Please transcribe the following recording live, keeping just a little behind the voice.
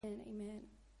And amen.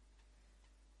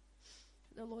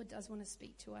 The Lord does want to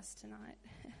speak to us tonight.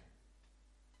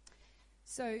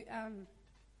 So,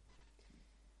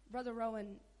 Brother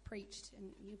Rowan preached,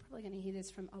 and you're probably going to hear this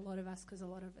from a lot of us because a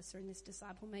lot of us are in this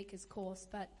Disciple Makers course,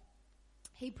 but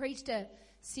he preached a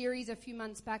series a few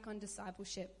months back on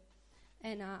discipleship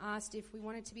and asked if we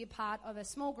wanted to be a part of a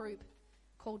small group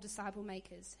called Disciple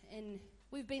Makers. And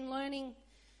we've been learning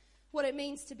what it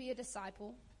means to be a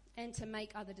disciple and to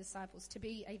make other disciples, to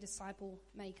be a disciple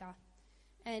maker.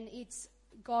 And it's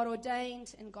God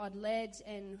ordained and God led,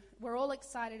 and we're all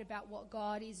excited about what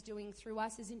God is doing through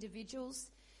us as individuals,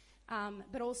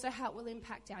 but also how it will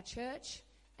impact our church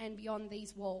and beyond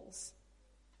these walls.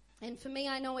 And for me,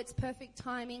 I know it's perfect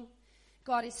timing.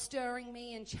 God is stirring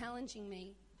me and challenging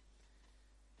me.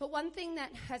 But one thing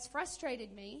that has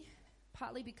frustrated me,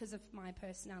 partly because of my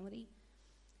personality,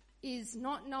 is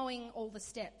not knowing all the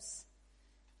steps.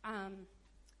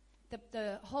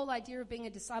 The whole idea of being a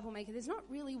disciple maker, there's not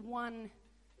really one,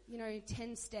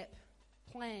 10-step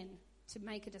plan to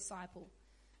make a disciple.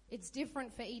 It's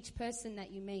different for each person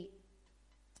that you meet.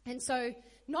 And so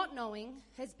not knowing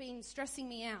has been stressing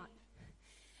me out.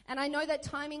 And I know that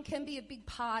timing can be a big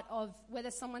part of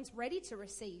whether someone's ready to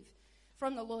receive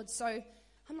from the Lord. So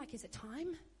I'm like, is it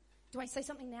time? Do I say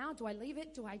something now? Do I leave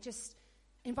it? Do I just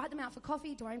invite them out for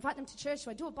coffee? Do I invite them to church?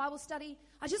 Do I do a Bible study?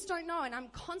 I just don't know. And I'm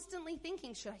constantly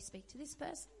thinking, should I speak to this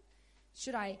person?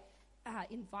 Should I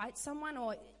invite someone?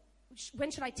 Or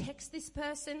when should I text this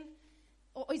person?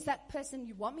 Or is that person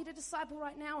you want me to disciple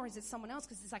right now? Or is it someone else?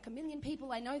 Because there's like a million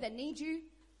people I know that need you.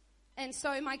 And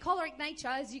so my choleric nature,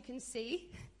 as you can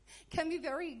see, can be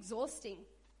very exhausting.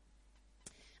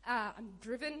 I'm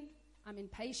driven, I'm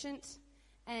impatient,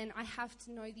 and I have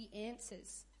to know the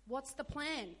answers. What's the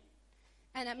plan?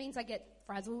 And that means I get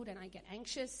frazzled and I get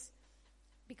anxious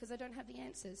because I don't have the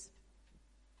answers.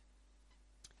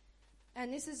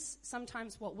 And this is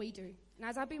sometimes what we do. And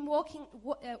as I've been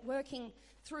working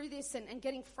through this and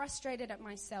getting frustrated at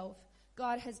myself,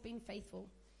 God has been faithful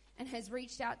and has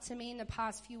reached out to me in the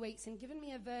past few weeks and given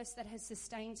me a verse that has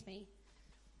sustained me.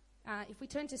 If we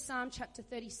turn to Psalm chapter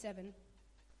 37.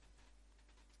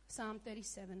 Psalm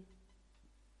 37.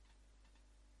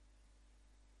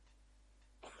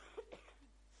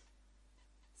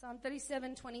 Psalm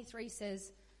 37:23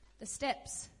 says, "The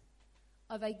steps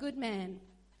of a good man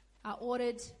are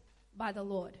ordered by the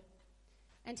Lord,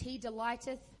 and he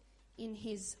delighteth in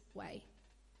his way."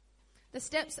 The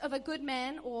steps of a good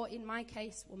man, or in my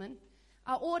case, woman,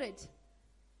 are ordered.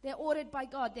 They're ordered by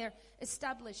God. They're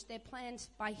established. They're planned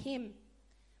by him.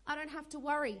 I don't have to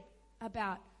worry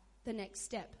about the next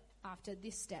step after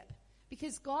this step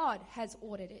because God has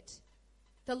ordered it.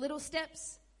 The little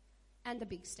steps and the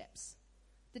big steps.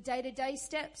 The day-to-day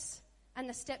steps and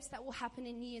the steps that will happen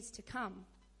in years to come.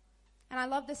 And I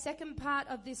love the second part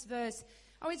of this verse.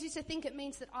 I always used to think it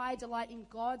means that I delight in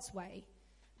God's way.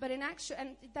 But in actual,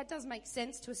 and that does make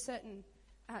sense to a certain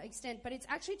extent, but it's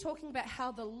actually talking about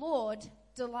how the Lord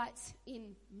delights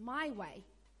in my way.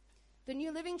 The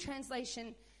New Living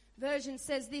Translation version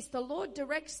says this: "The Lord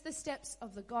directs the steps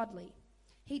of the godly.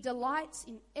 He delights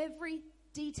in every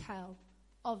detail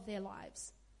of their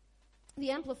lives."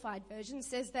 The Amplified version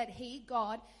says that he,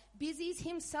 God, busies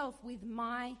himself with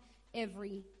my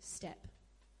every step.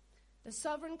 The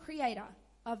sovereign creator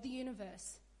of the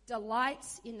universe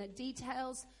delights in the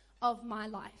details of my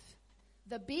life,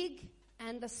 the big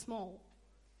and the small.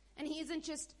 And he isn't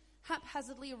just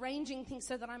haphazardly arranging things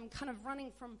so that I'm kind of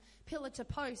running from pillar to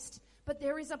post, but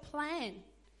there is a plan,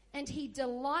 and he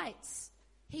delights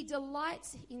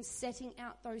in setting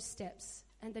out those steps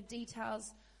and the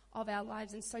details of our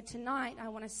lives. And so tonight I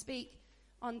want to speak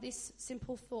on this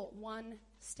simple thought: one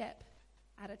step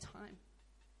at a time.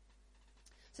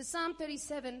 So Psalm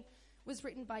 37 was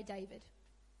written by David.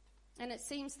 And it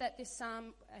seems that this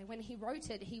psalm, when he wrote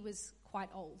it, he was quite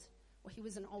old, or he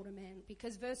was an older man,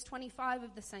 because verse 25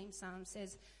 of the same psalm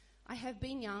says, "I have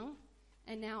been young,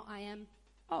 and now I am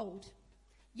old.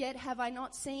 Yet have I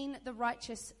not seen the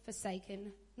righteous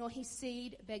forsaken, nor his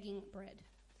seed begging bread."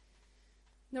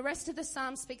 The rest of the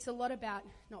psalm speaks a lot about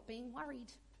not being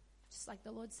worried, just like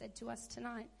the Lord said to us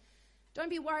tonight. Don't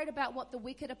be worried about what the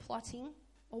wicked are plotting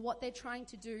or what they're trying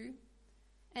to do.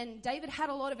 And David had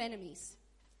a lot of enemies.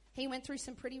 He went through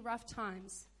some pretty rough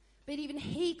times. But even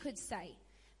he could say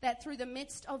that through the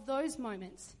midst of those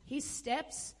moments, his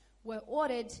steps were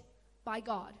ordered by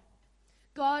God.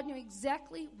 God knew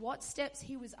exactly what steps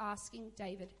he was asking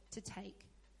David to take.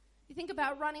 You think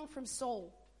about running from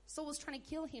Saul. Saul was trying to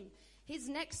kill him. His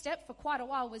next step for quite a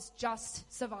while was just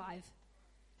survive.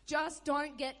 Just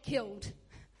don't get killed.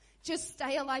 Just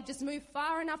stay alive. Just move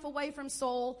far enough away from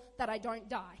Saul that I don't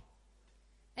die.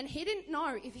 And he didn't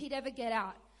know if he'd ever get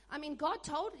out. I mean, God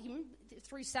told him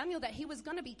through Samuel that he was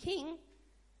going to be king.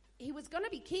 He was going to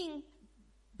be king.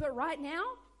 But right now,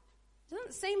 it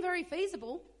doesn't seem very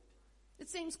feasible. It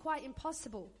seems quite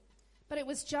impossible. But it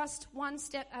was just one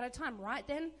step at a time. Right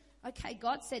then, okay,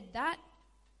 God said that.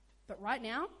 But right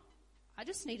now, I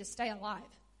just need to stay alive.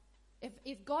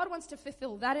 If God wants to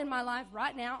fulfill that in my life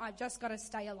right now, I've just got to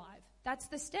stay alive. That's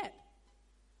the step.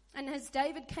 And as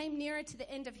David came nearer to the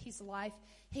end of his life,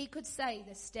 he could say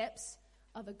the steps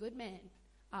of a good man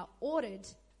are ordered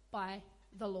by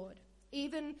the Lord.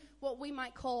 Even what we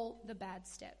might call the bad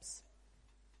steps.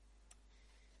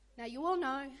 Now, you all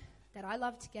know that I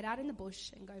love to get out in the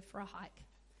bush and go for a hike.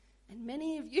 And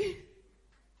many of you,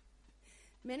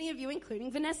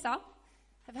 including Vanessa,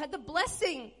 have had the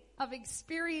blessing of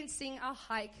experiencing a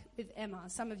hike with Emma.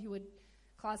 Some of you would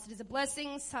class it as a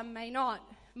blessing, some may not.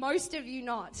 Most of you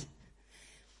not.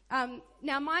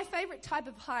 Now, my favorite type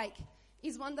of hike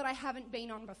is one that I haven't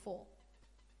been on before.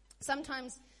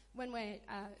 Sometimes when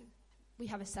we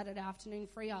have a Saturday afternoon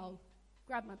free, I'll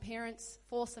grab my parents,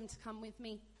 force them to come with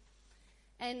me.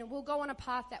 And we'll go on a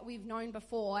path that we've known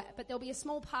before, but there'll be a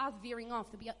small path veering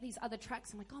off. There'll be these other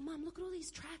tracks. I'm like, oh, Mum, look at all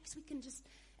these tracks. We can just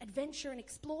adventure and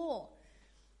explore.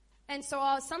 And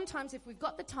so sometimes if we've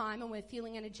got the time and we're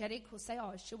feeling energetic, we'll say,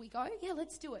 oh, shall we go? Yeah,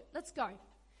 let's do it. Let's go.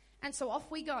 And so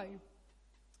off we go.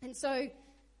 And so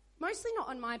mostly not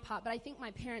on my part, but I think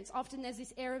my parents, often there's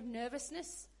this air of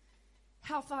nervousness.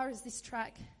 How far is this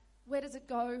track? Where does it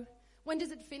go? When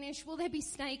does it finish? Will there be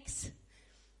snakes?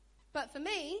 But for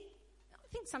me,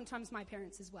 I think sometimes my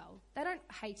parents as well, they don't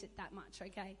hate it that much,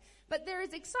 okay? But there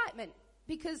is excitement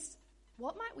because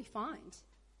what might we find?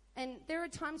 And there are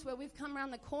times where we've come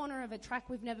around the corner of a track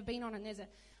we've never been on and there's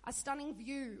a stunning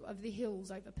view of the hills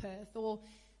over Perth, or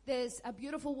there's a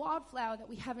beautiful wildflower that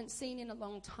we haven't seen in a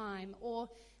long time, or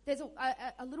there's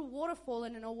a little waterfall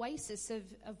and an oasis of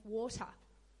water.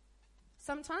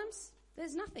 Sometimes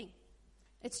there's nothing.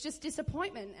 It's just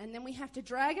disappointment, and then we have to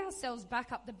drag ourselves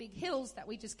back up the big hills that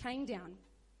we just came down.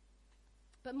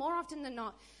 But more often than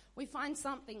not, we find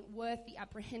something worth the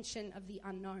apprehension of the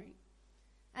unknown.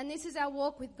 And this is our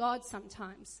walk with God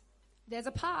sometimes. There's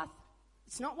a path.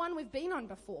 It's not one we've been on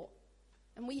before,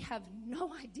 and we have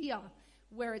no idea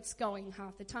where it's going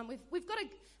half the time. We've got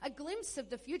a glimpse of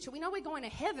the future. We know we're going to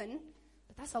heaven,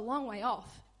 but that's a long way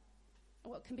off.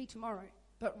 Well, it can be tomorrow.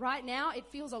 But right now, it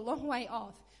feels a long way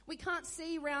off. We can't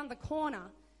see round the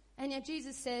corner. And yet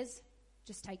Jesus says,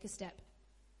 just take a step.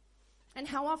 And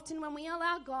how often when we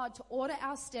allow God to order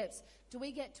our steps, do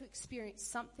we get to experience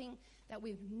something that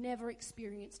we've never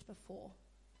experienced before?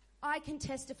 I can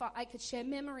testify, I could share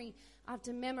memory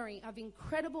after memory of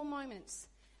incredible moments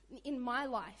in my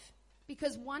life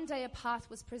because one day a path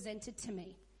was presented to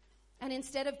me. And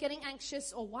instead of getting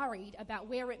anxious or worried about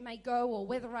where it may go or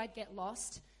whether I'd get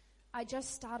lost, I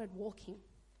just started walking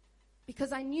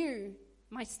because I knew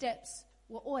my steps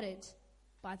were ordered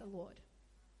by the Lord.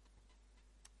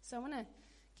 So I want to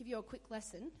give you a quick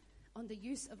lesson on the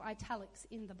use of italics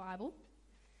in the Bible.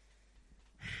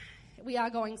 We are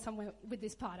going somewhere with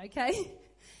this part, okay?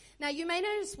 Now, you may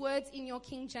notice words in your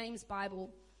King James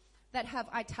Bible that have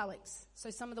italics. So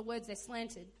some of the words, they're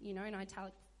slanted, in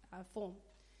italic form.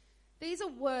 These are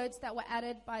words that were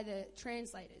added by the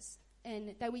translators,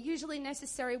 and they were usually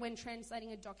necessary when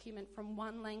translating a document from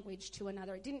one language to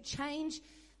another. It didn't change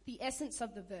the essence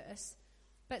of the verse,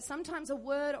 but sometimes a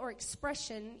word or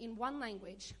expression in one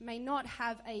language may not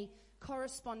have a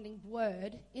corresponding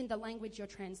word in the language you're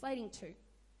translating to.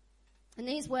 And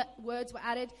these words were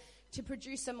added to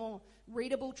produce a more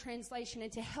readable translation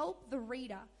and to help the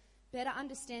reader better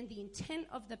understand the intent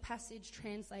of the passage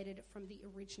translated from the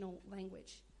original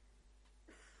language.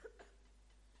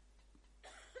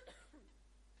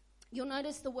 You'll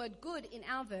notice the word good in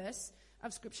our verse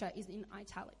of Scripture is in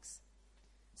italics.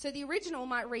 So the original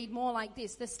might read more like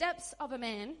this: the steps of a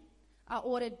man are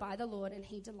ordered by the Lord and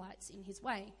he delights in his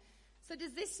way. So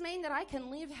does this mean that I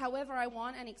can live however I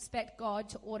want and expect God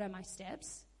to order my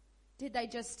steps? Did they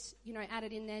just, add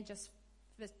it in there just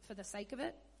for the sake of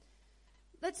it?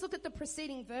 Let's look at the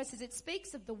preceding verses. It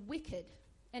speaks of the wicked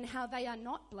and how they are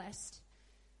not blessed.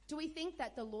 Do we think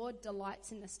that the Lord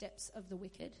delights in the steps of the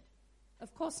wicked?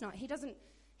 Of course not. He doesn't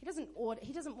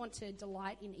want to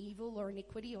delight in evil or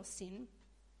iniquity or sin.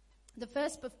 The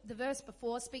verse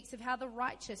before speaks of how the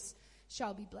righteous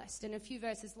shall be blessed. And a few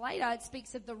verses later, it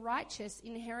speaks of the righteous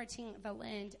inheriting the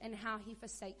land and how he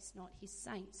forsakes not his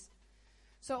saints.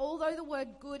 So although the word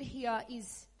good here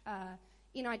is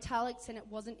in italics and it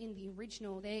wasn't in the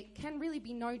original, there can really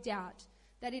be no doubt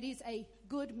that it is a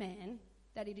good man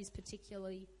that it is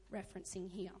particularly referencing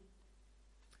here.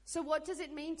 So what does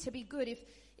it mean to be good?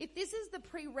 If this is the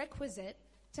prerequisite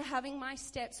to having my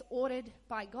steps ordered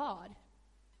by God,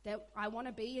 that I want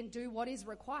to be and do what is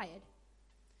required.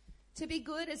 To be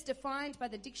good, as defined by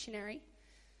the dictionary,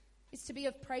 is to be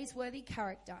of praiseworthy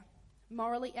character,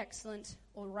 morally excellent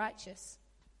or righteous.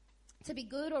 To be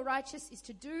good or righteous is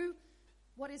to do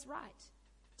what is right.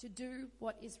 To do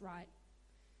what is right.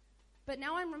 But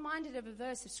now I'm reminded of a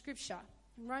verse of Scripture.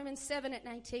 In Romans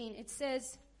 7:18, it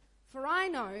says, "For I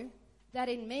know that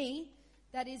in me,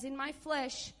 that is in my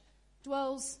flesh,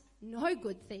 dwells no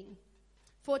good thing.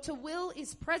 For to will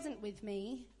is present with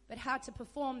me, but how to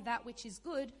perform that which is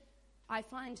good, I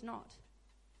find not."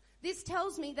 This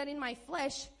tells me that in my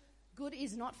flesh, good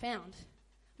is not found.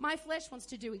 My flesh wants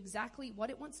to do exactly what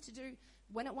it wants to do,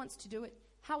 when it wants to do it,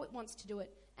 how it wants to do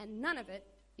it, and none of it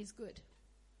is good.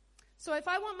 So if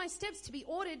I want my steps to be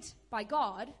ordered by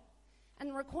God, and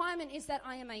the requirement is that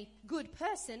I am a good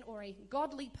person or a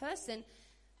godly person,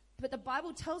 but the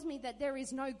Bible tells me that there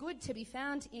is no good to be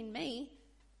found in me,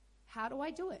 how do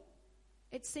I do it?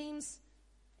 It seems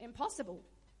impossible.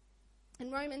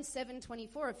 In Romans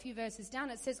 7:24, a few verses down,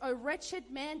 it says, "O wretched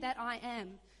man that I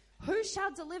am, who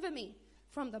shall deliver me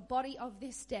from the body of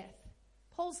this death?"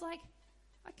 Paul's like,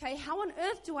 okay, how on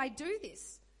earth do I do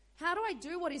this? How do I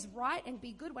do what is right and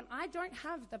be good when I don't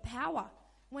have the power,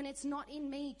 when it's not in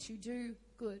me to do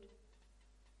good?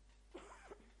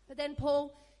 But then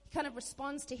Paul, he kind of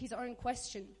responds to his own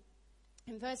question.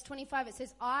 In verse 25, it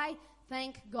says, "I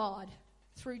thank God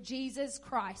through Jesus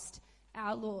Christ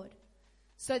our Lord.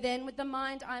 So then with the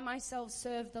mind I myself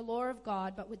serve the law of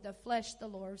God, but with the flesh the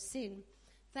law of sin.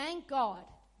 Thank God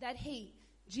that he,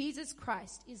 Jesus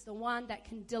Christ, is the one that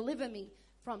can deliver me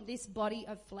from this body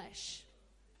of flesh."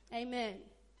 Amen.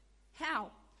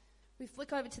 How? We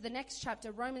flick over to the next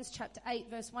chapter, Romans chapter 8,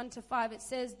 verse 1-5. It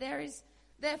says, "There is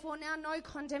therefore now no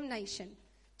condemnation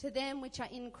to them which are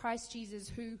in Christ Jesus,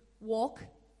 who walk,"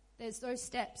 there's those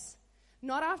steps,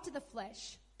 "not after the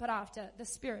flesh, but after the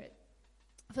Spirit.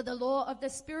 For the law of the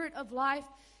Spirit of life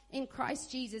in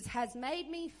Christ Jesus has made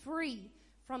me free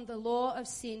from the law of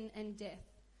sin and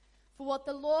death. For what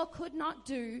the law could not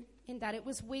do, in that it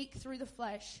was weak through the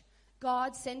flesh,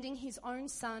 God sending his own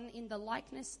Son in the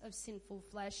likeness of sinful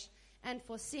flesh, and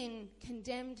for sin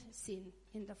condemned sin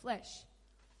in the flesh,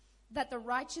 that the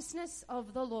righteousness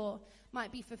of the law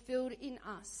might be fulfilled in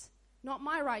us, not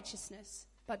my righteousness,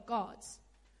 but God's,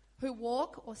 who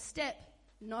walk or step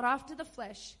not after the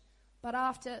flesh, but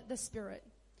after the Spirit.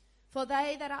 For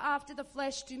they that are after the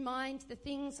flesh do mind the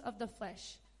things of the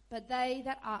flesh, but they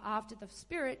that are after the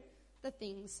Spirit, the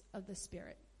things of the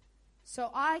Spirit.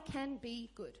 So I can be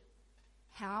good.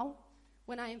 How?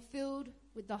 When I am filled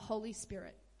with the Holy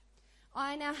Spirit.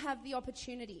 I now have the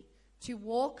opportunity to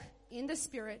walk in the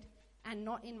Spirit and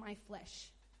not in my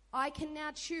flesh. I can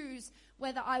now choose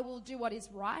whether I will do what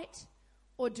is right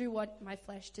or do what my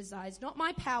flesh desires. Not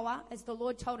my power, as the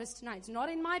Lord told us tonight. It's not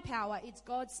in my power, it's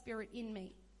God's Spirit in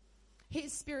me.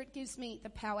 His Spirit gives me the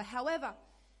power. However,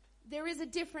 there is a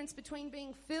difference between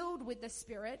being filled with the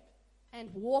Spirit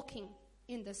and walking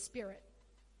in the Spirit.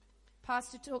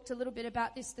 Pastor talked a little bit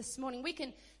about this morning. We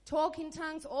can talk in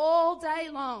tongues all day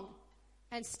long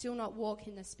and still not walk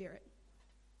in the Spirit.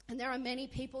 And there are many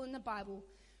people in the Bible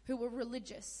who were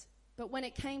religious, but when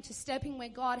it came to stepping where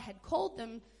God had called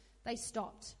them, they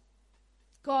stopped.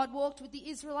 God walked with the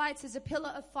Israelites as a pillar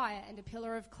of fire and a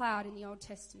pillar of cloud in the Old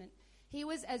Testament. He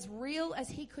was as real as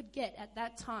he could get at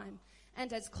that time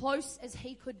and as close as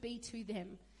he could be to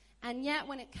them. And yet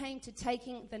when it came to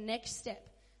taking the next step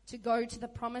to go to the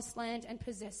promised land and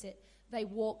possess it, they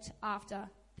walked after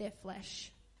their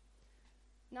flesh.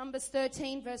 Numbers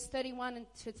 13 verse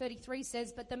 31-33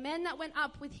 says, "But the men that went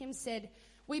up with him said,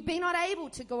 We be not able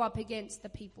to go up against the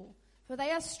people, for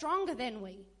they are stronger than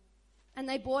we. And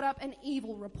they brought up an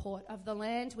evil report of the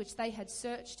land which they had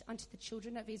searched unto the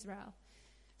children of Israel,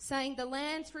 saying, The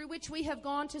land through which we have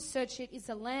gone to search it is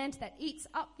a land that eats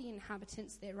up the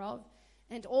inhabitants thereof,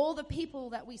 and all the people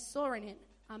that we saw in it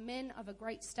are men of a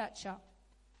great stature.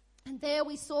 And there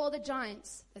we saw the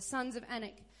giants, the sons of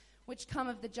Anak, which come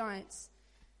of the giants.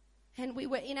 And we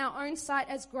were in our own sight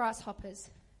as grasshoppers,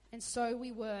 and so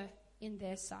we were in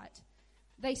their sight."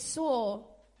 They saw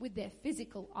with their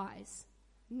physical eyes,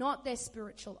 not their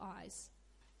spiritual eyes.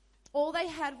 All they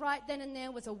had right then and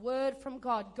there was a word from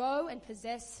God: go and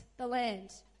possess the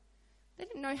land. They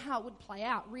didn't know how it would play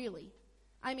out, really.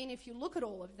 I mean, if you look at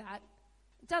all of that,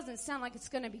 it doesn't sound like it's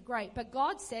going to be great. But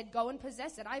God said, go and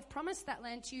possess it. I've promised that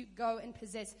land to you, go and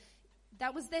possess.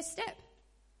 That was their step.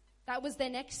 That was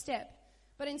their next step.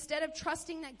 But instead of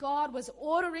trusting that God was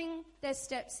ordering their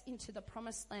steps into the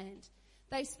promised land,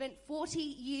 they spent 40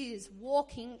 years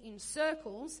walking in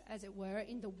circles, as it were,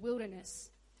 in the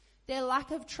wilderness. Their lack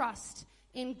of trust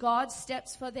in God's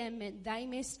steps for them meant they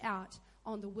missed out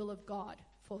on the will of God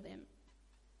for them.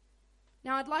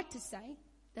 Now, I'd like to say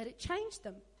that it changed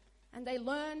them and they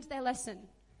learned their lesson.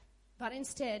 But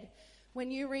instead,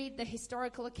 when you read the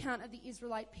historical account of the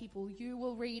Israelite people, you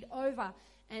will read over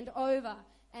and over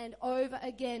and over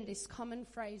again this common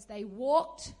phrase: they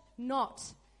walked not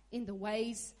in the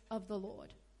ways of the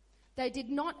Lord. They did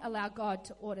not allow God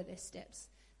to order their steps.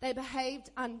 They behaved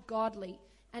ungodly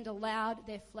and allowed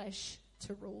their flesh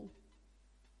to rule.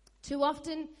 Too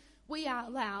often, we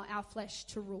allow our flesh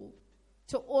to rule,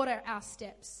 to order our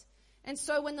steps. And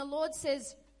so when the Lord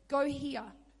says, go here,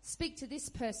 speak to this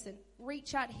person,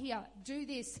 reach out here, do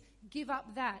this, give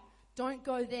up that, don't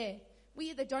go there,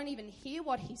 we either don't even hear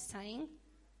what he's saying,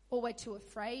 or we're too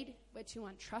afraid, we're too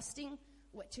untrusting,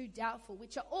 we're too doubtful,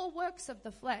 which are all works of the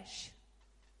flesh.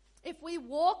 If we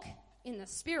walk in the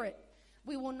Spirit,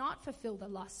 we will not fulfill the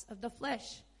lusts of the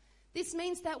flesh. This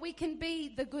means that we can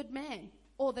be the good man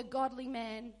or the godly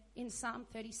man in Psalm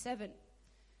 37.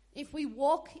 If we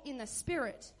walk in the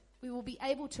Spirit, we will be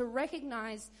able to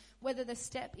recognize whether the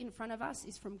step in front of us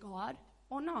is from God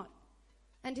or not.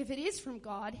 And if it is from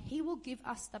God, he will give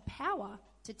us the power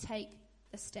to take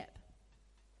the step.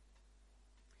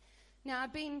 Now, I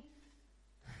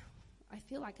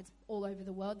feel like it's all over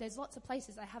the world. There's lots of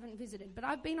places I haven't visited, but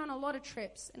I've been on a lot of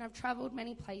trips and I've traveled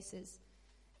many places.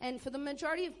 And for the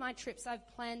majority of my trips, I've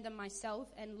planned them myself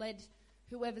and led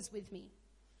whoever's with me.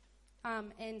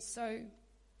 And so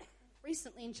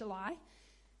recently in July,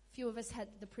 a few of us had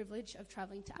the privilege of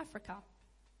traveling to Africa.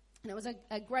 And it was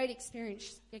a great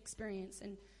experience,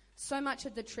 and so much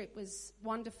of the trip was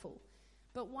wonderful.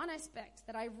 But one aspect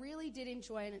that I really did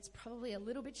enjoy, and it's probably a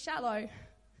little bit shallow,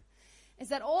 is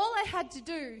that all I had to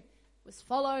do was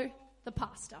follow the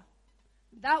pastor.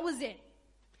 That was it.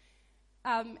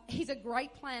 He's a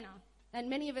great planner, and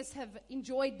many of us have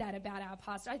enjoyed that about our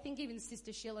pastor. I think even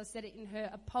Sister Sheila said it in her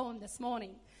poem this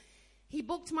morning. He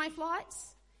booked my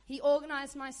flights. He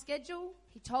organized my schedule.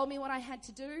 He told me what I had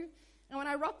to do. And when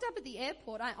I rocked up at the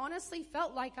airport, I honestly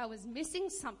felt like I was missing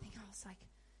something. I was like,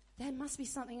 there must be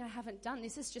something I haven't done.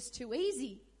 This is just too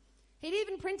easy. He'd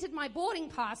even printed my boarding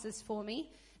passes for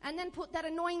me and then put that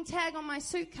annoying tag on my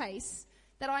suitcase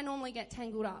that I normally get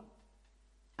tangled up.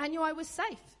 I knew I was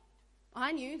safe.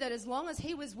 I knew that as long as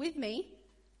he was with me,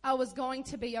 I was going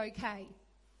to be okay.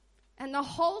 And the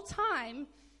whole time,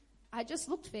 I just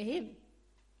looked for him.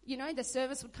 You know, the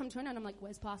service would come to an end and I'm like,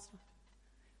 where's Pastor?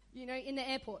 You know, in the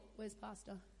airport, where's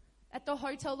Pastor? At the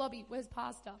hotel lobby, where's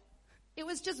Pastor? It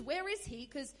was just, where is he?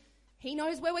 Because he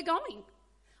knows where we're going.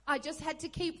 I just had to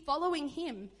keep following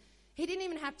him. He didn't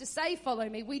even have to say, follow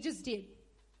me. We just did.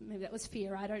 Maybe that was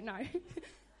fear. I don't know.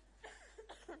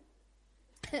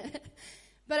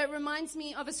 But it reminds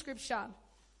me of a scripture.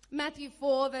 Matthew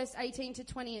 4, verse 18 to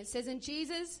 20. It says, and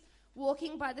Jesus,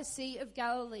 walking by the Sea of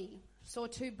Galilee, saw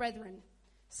two brethren,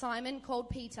 Simon called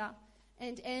Peter,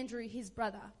 and Andrew his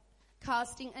brother,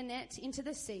 casting a net into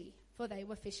the sea, for they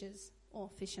were fishers or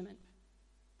fishermen.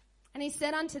 And he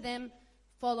said unto them,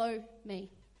 follow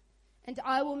me, and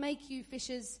I will make you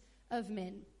fishers of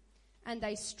men. And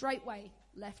they straightway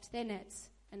left their nets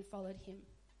and followed him.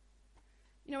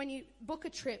 You know, when you book a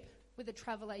trip with a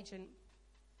travel agent,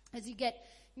 as you get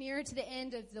nearer to the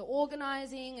end of the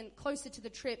organizing and closer to the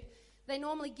trip, they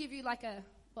normally give you like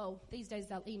well, these days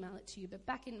they'll email it to you, but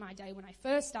back in my day when I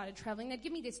first started traveling, they'd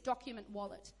give me this document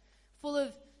wallet full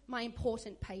of my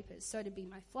important papers. So it'd be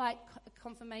my flight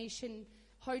confirmation,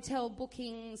 hotel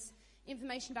bookings,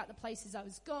 information about the places I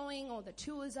was going or the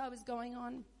tours I was going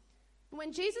on. But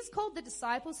when Jesus called the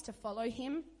disciples to follow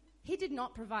him, he did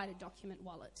not provide a document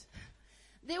wallet.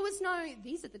 There was no,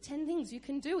 these are the 10 things you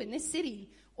can do in this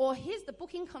city, or here's the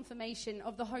booking confirmation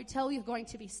of the hotel you're going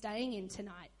to be staying in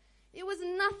tonight. It was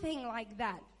nothing like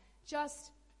that.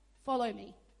 Just follow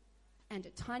me. And a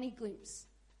tiny glimpse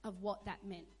of what that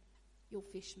meant. You'll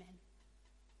fish men.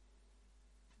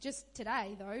 Just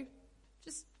today, though,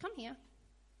 just come here.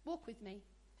 Walk with me.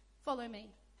 Follow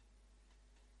me.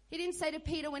 He didn't say to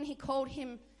Peter when he called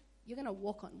him, you're going to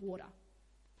walk on water.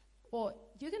 Or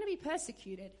you're going to be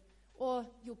persecuted. Or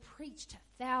you'll preach to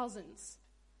thousands.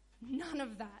 None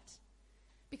of that.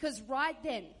 Because right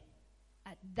then,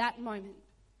 at that moment,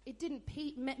 it didn't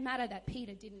matter that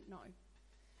Peter didn't know.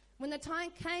 When the time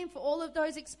came for all of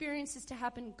those experiences to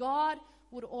happen, God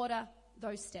would order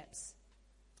those steps.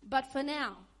 But for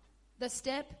now, the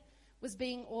step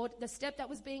that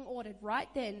was being ordered right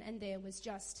then and there was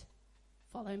just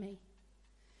follow me.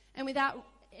 And without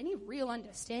any real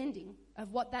understanding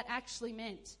of what that actually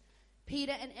meant,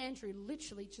 Peter and Andrew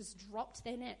literally just dropped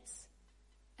their nets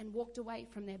and walked away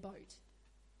from their boat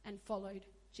and followed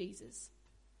Jesus.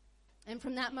 And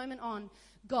from that moment on,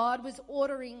 God was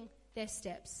ordering their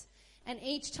steps. And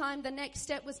each time the next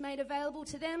step was made available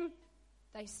to them,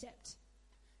 they stepped.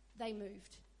 They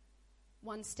moved.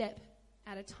 One step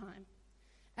at a time.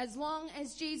 As long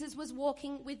as Jesus was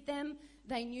walking with them,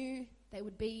 they knew they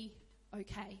would be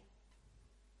okay.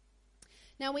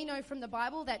 Now we know from the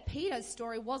Bible that Peter's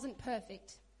story wasn't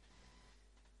perfect.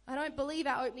 I don't believe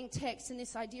our opening text and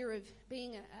this idea of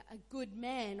being a good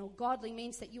man or godly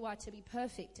means that you are to be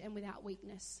perfect and without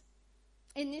weakness.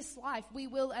 In this life, we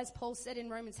will, as Paul said in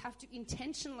Romans, have to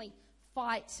intentionally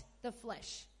fight the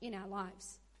flesh in our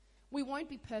lives. We won't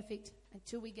be perfect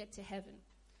until we get to heaven.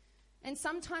 And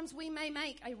sometimes we may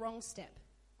make a wrong step.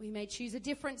 We may choose a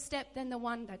different step than the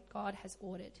one that God has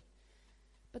ordered.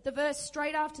 But the verse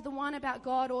straight after the one about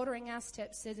God ordering our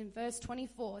steps says in verse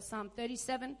 24, Psalm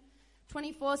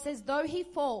 37:24 says, "Though he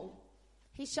fall,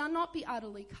 he shall not be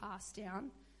utterly cast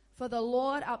down, for the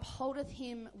Lord upholdeth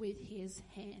him with his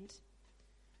hand."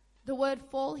 The word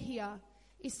fall here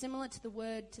is similar to the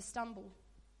word to stumble.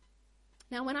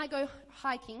 Now, when I go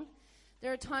hiking,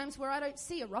 there are times where I don't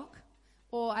see a rock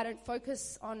or I don't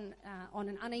focus on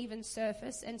an uneven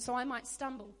surface, and so I might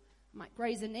stumble. I might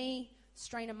graze a knee,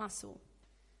 strain a muscle.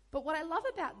 But what I love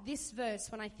about this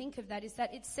verse when I think of that is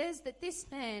that it says that this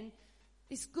man,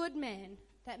 this good man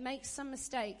that makes some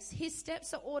mistakes, his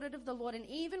steps are ordered of the Lord, and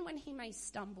even when he may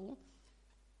stumble,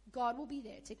 God will be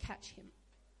there to catch him.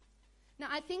 Now,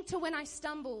 I think to when I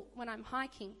stumble when I'm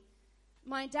hiking,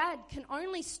 my dad can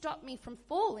only stop me from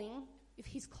falling if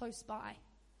he's close by.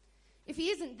 If he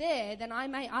isn't there, then I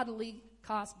may utterly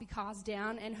be cast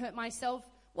down and hurt myself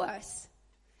worse.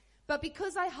 But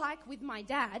because I hike with my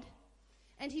dad,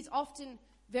 and he's often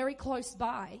very close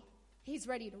by, he's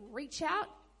ready to reach out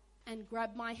and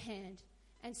grab my hand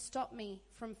and stop me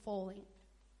from falling.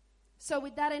 So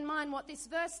with that in mind, what this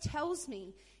verse tells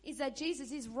me is that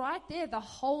Jesus is right there the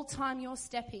whole time you're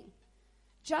stepping.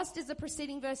 Just as the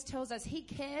preceding verse tells us, he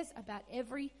cares about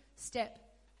every step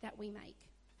that we make.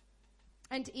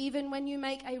 And even when you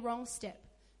make a wrong step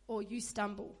or you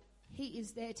stumble, he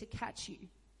is there to catch you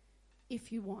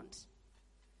if you want.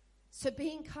 So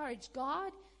be encouraged.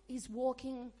 God is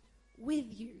walking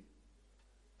with you.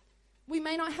 We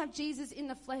may not have Jesus in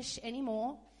the flesh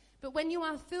anymore, but when you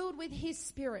are filled with his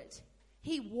Spirit,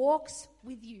 he walks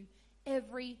with you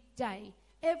every day.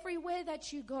 Everywhere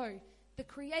that you go, the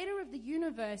creator of the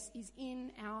universe is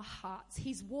in our hearts.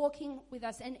 He's walking with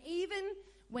us. And even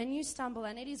when you stumble,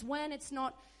 and it is when, it's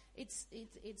not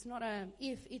a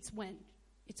if, it's when.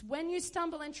 It's when you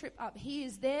stumble and trip up. He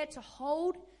is there to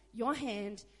hold your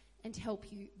hand and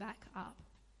help you back up.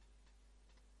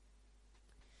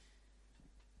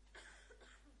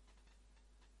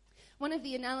 One of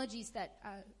the analogies that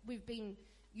we've been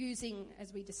using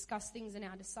as we discuss things in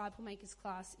our Disciple Makers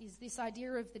class is this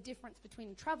idea of the difference between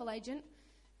a travel agent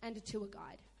and a tour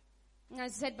guide. And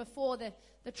as I said before,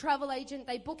 the travel agent,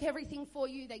 they book everything for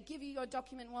you, they give you your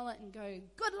document wallet and go,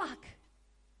 good luck.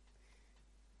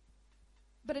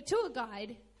 But a tour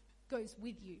guide goes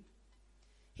with you.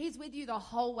 He's with you the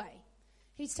whole way.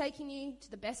 He's taking you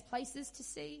to the best places to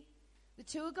see. The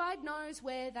tour guide knows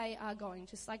where they are going,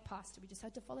 just like Pastor. We just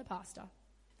had to follow Pastor.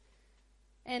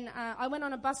 And I went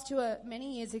on a bus tour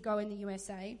many years ago in the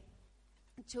USA.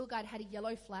 The tour guide had a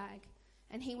yellow flag,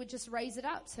 and he would just raise it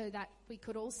up so that we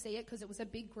could all see it because it was a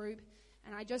big group.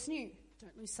 And I just knew,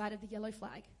 don't lose sight of the yellow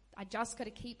flag. I just got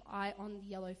to keep eye on the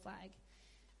yellow flag.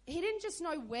 He didn't just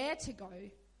know where to go.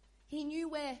 He knew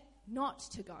where not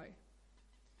to go.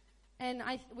 And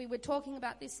we were talking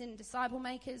about this in Disciple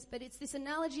Makers, but it's this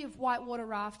analogy of whitewater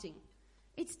rafting.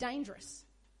 It's dangerous.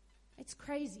 It's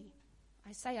crazy.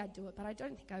 I say I'd do it, but I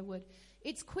don't think I would.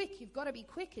 It's quick. You've got to be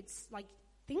quick. It's like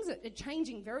things are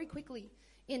changing very quickly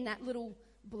in that little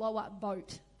blow-up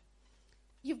boat.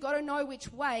 You've got to know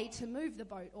which way to move the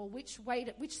boat or which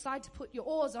side to put your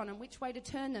oars on and which way to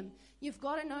turn them. You've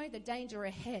got to know the danger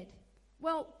ahead.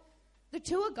 Well, the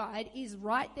tour guide is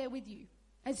right there with you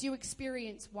as you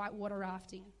experience whitewater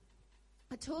rafting.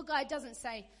 A tour guide doesn't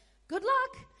say, good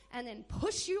luck, and then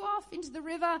push you off into the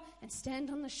river and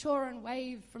stand on the shore and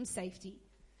wave from safety.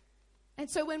 And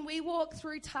so when we walk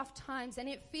through tough times and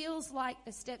it feels like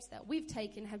the steps that we've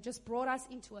taken have just brought us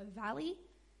into a valley,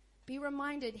 be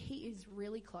reminded he is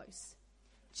really close.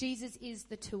 Jesus is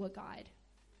the tour guide.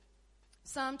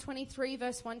 Psalm 23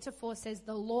 verse 1-4 says,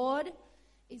 the Lord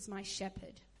is my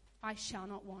shepherd, I shall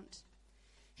not want.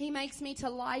 He makes me to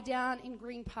lie down in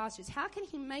green pastures. How can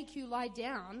he make you lie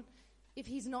down if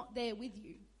he's not there with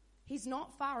you? He's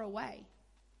not far away.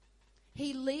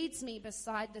 He leads me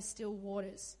beside the still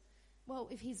waters. Well,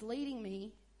 if he's leading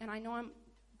me, and I know I'm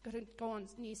going to go on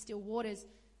near still waters,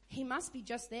 he must be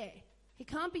just there. He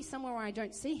can't be somewhere where I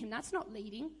don't see him. That's not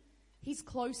leading. He's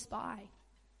close by.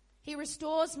 He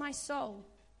restores my soul.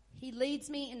 He leads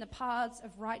me in the paths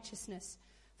of righteousness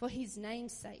for his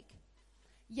name's sake.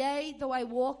 Yea, though I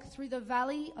walk through the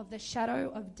valley of the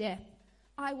shadow of death,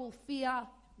 I will fear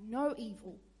no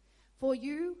evil, for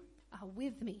you are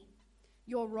with me.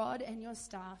 Your rod and your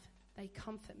staff, they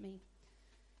comfort me.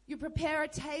 You prepare a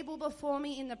table before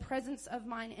me in the presence of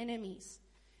mine enemies.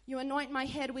 You anoint my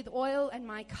head with oil, and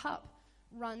my cup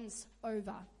runs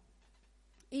over.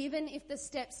 Even if the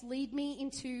steps lead me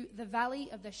into the valley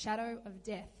of the shadow of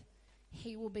death,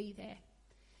 he will be there.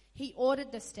 He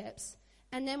ordered the steps,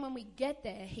 and then when we get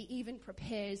there, he even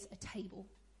prepares a table.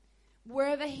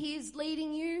 Wherever he is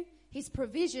leading you, his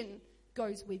provision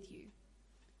goes with you.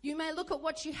 You may look at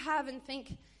what you have and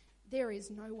think, there is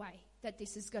no way that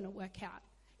this is going to work out.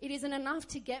 It isn't enough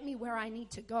to get me where I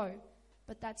need to go,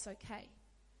 but that's okay.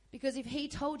 Because if he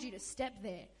told you to step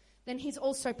there, then he's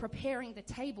also preparing the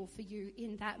table for you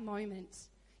in that moment.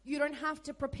 You don't have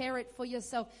to prepare it for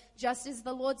yourself. Just as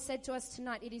the Lord said to us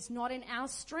tonight, it is not in our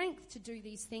strength to do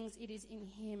these things, it is in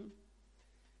him.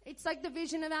 It's like the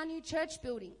vision of our new church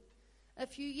building. A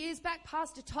few years back,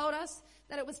 Pastor told us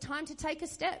that it was time to take a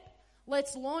step.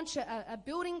 Let's launch a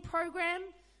building program.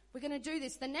 We're going to do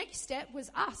this. The next step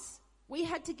was us. We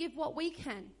had to give what we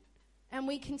can, and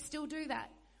we can still do that.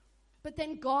 But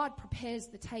then God prepares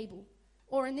the table,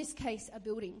 or in this case, a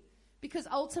building, because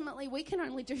ultimately we can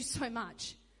only do so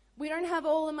much. We don't have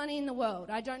all the money in the world.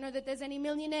 I don't know that there's any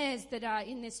millionaires that are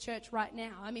in this church right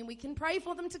now. I mean, we can pray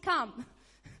for them to come.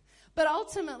 But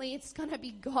ultimately, it's going to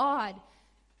be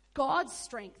God's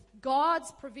strength,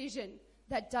 God's provision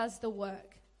that does the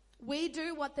work. We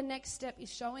do what the next step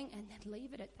is showing and then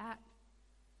leave it at that.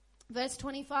 Verse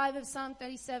 25 of Psalm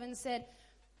 37 said,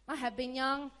 I have been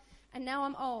young and now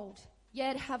I'm old,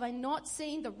 yet have I not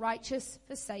seen the righteous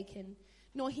forsaken,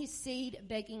 nor his seed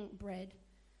begging bread.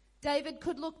 David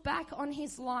could look back on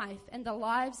his life and the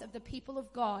lives of the people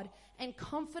of God and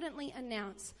confidently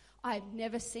announce, I've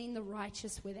never seen the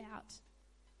righteous without.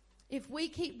 If we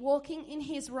keep walking in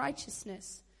his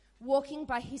righteousness, walking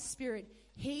by his Spirit,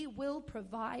 he will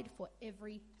provide for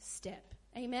every step.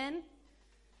 Amen?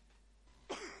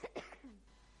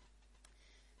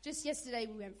 Just yesterday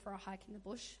we went for a hike in the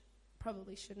bush.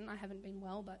 Probably shouldn't. I haven't been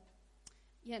well, but,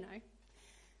 you know.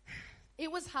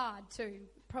 It was hard too.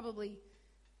 Probably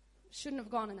shouldn't have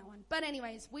gone on that one. But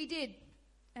anyways, we did.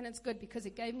 And it's good because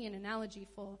it gave me an analogy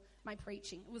for my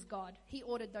preaching. It was God. He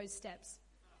ordered those steps.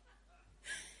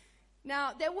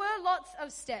 Now, there were lots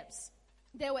of steps.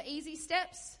 There were easy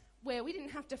steps where we didn't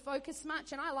have to focus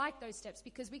much, and I like those steps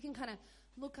because we can kind of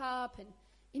look up and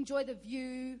enjoy the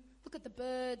view, look at the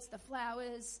birds, the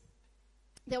flowers.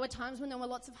 There were times when there were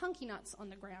lots of hunky nuts on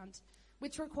the ground,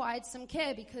 which required some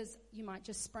care because you might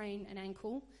just sprain an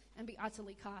ankle and be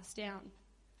utterly cast down.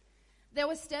 There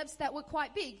were steps that were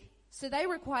quite big, so they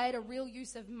required a real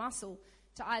use of muscle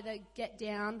to either get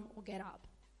down or get up.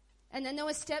 And then there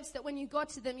were steps that when you got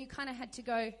to them, you kind of had to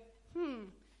go,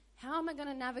 how am I going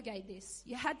to navigate this?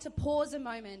 You had to pause a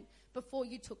moment before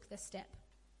you took the step.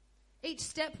 Each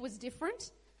step was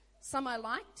different. Some I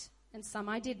liked and some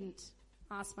I didn't.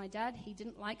 Asked my dad, he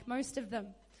didn't like most of them.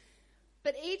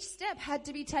 But each step had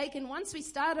to be taken. Once we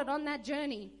started on that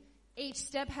journey, each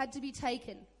step had to be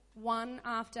taken, one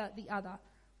after the other,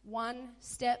 one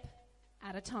step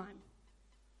at a time.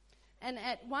 And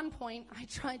at one point, I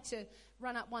tried to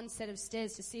run up one set of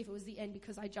stairs to see if it was the end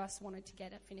because I just wanted to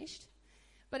get it finished.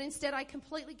 But instead, I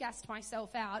completely gassed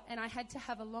myself out, and I had to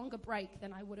have a longer break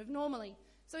than I would have normally.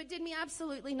 So it did me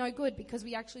absolutely no good because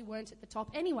we actually weren't at the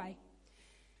top anyway.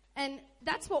 And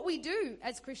that's what we do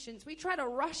as Christians. We try to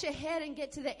rush ahead and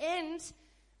get to the end,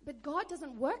 but God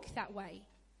doesn't work that way.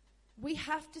 We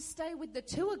have to stay with the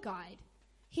tour guide.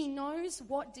 He knows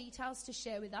what details to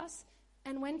share with us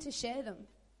and when to share them.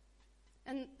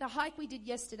 And the hike we did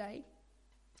yesterday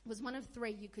was one of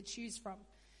 3 you could choose from.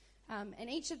 And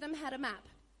each of them had a map.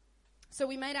 So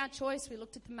we made our choice. We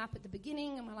looked at the map at the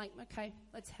beginning and we're like, okay,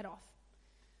 let's head off.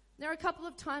 There are a couple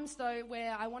of times, though,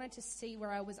 where I wanted to see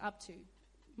where I was up to,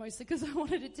 mostly because I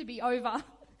wanted it to be over.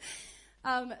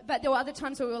 But there were other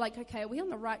times where we were like, okay, are we on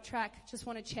the right track? Just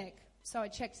want to check. So I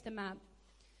checked the map.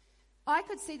 I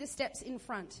could see the steps in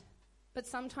front, but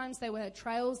sometimes there were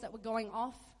trails that were going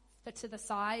off to the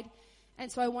side.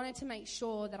 And so I wanted to make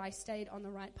sure that I stayed on the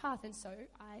right path, and so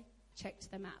I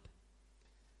checked the map.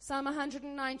 Psalm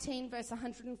 119 verse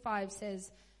 105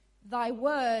 says, Thy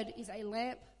word is a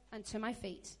lamp unto my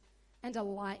feet and a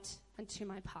light unto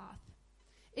my path.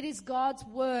 It is God's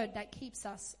word that keeps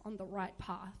us on the right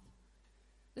path.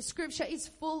 The scripture is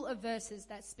full of verses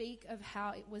that speak of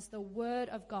how it was the word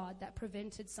of God that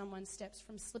prevented someone's steps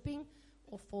from slipping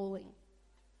or falling.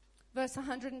 Verse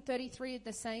 133 of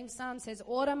the same psalm says,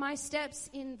 order my steps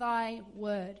in thy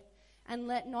word, and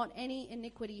let not any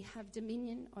iniquity have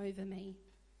dominion over me.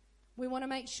 We want to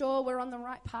make sure we're on the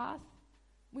right path.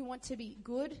 We want to be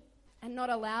good and not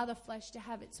allow the flesh to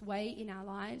have its way in our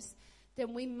lives.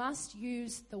 Then we must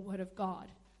use the word of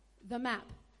God, the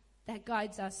map that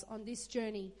guides us on this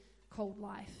journey called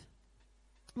life.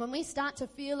 When we start to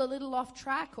feel a little off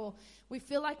track, or we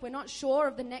feel like we're not sure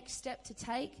of the next step to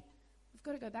take, we've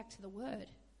got to go back to the word.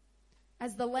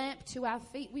 As the lamp to our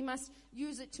feet, we must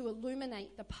use it to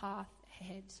illuminate the path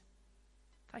ahead.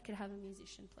 If I could have a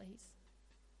musician, please.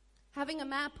 Having a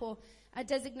map or a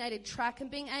designated track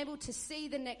and being able to see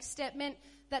the next step meant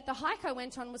that the hike I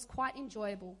went on was quite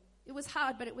enjoyable. It was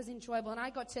hard, but it was enjoyable, and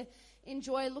I got to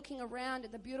enjoy looking around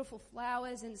at the beautiful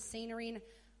flowers and scenery, and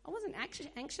I wasn't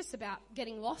anxious about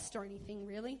getting lost or anything,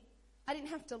 really. I didn't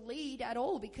have to lead at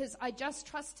all because I just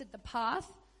trusted the path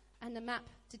and the map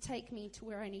to take me to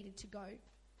where I needed to go.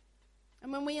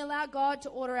 And when we allow God to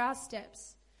order our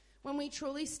steps, when we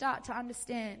truly start to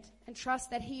understand and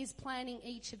trust that He is planning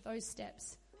each of those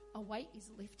steps, a weight is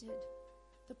lifted.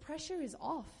 The pressure is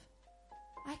off.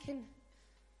 I can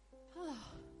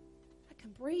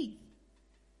breathe.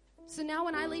 So now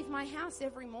when I leave my house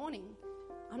every morning,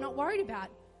 I'm not worried about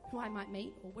who I might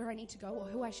meet or where I need to go or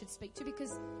who I should speak to,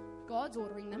 because God's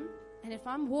ordering them. And if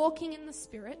I'm walking in the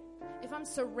Spirit, if I'm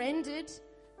surrendered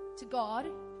to God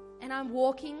and I'm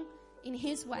walking in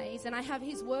His ways and I have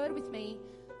His word with me,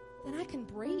 then I can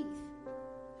breathe.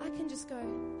 I can just go,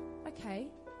 okay,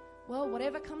 well,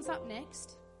 whatever comes up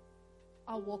next,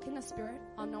 I'll walk in the Spirit.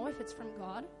 I'll know if it's from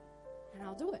God, and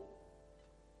I'll do it.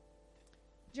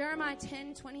 Jeremiah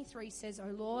 10:23 says, O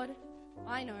Lord,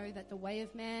 I know that the way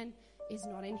of man is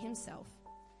not in himself.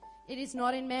 It is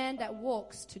not in man that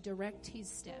walks to direct his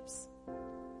steps.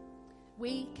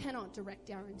 We cannot direct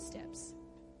our own steps.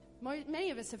 Many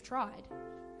of us have tried.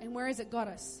 And where has it got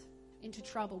us? Into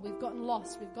trouble. We've gotten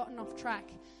lost. We've gotten off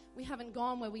track. We haven't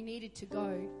gone where we needed to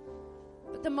go.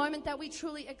 But the moment that we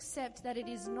truly accept that it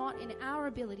is not in our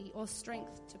ability or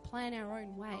strength to plan our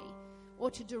own way or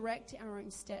to direct our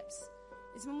own steps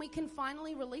is when we can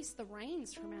finally release the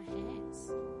reins from our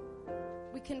hands.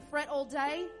 We can fret all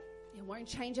day. It won't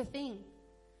change a thing.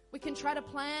 We can try to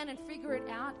plan and figure it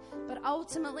out, but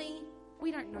ultimately,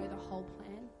 we don't know the whole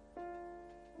plan.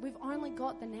 We've only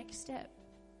got the next step.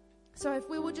 So if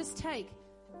we will just take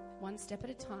one step at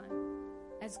a time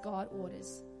as God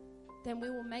orders, then we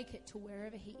will make it to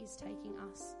wherever He is taking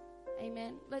us.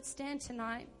 Amen. Let's stand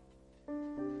tonight.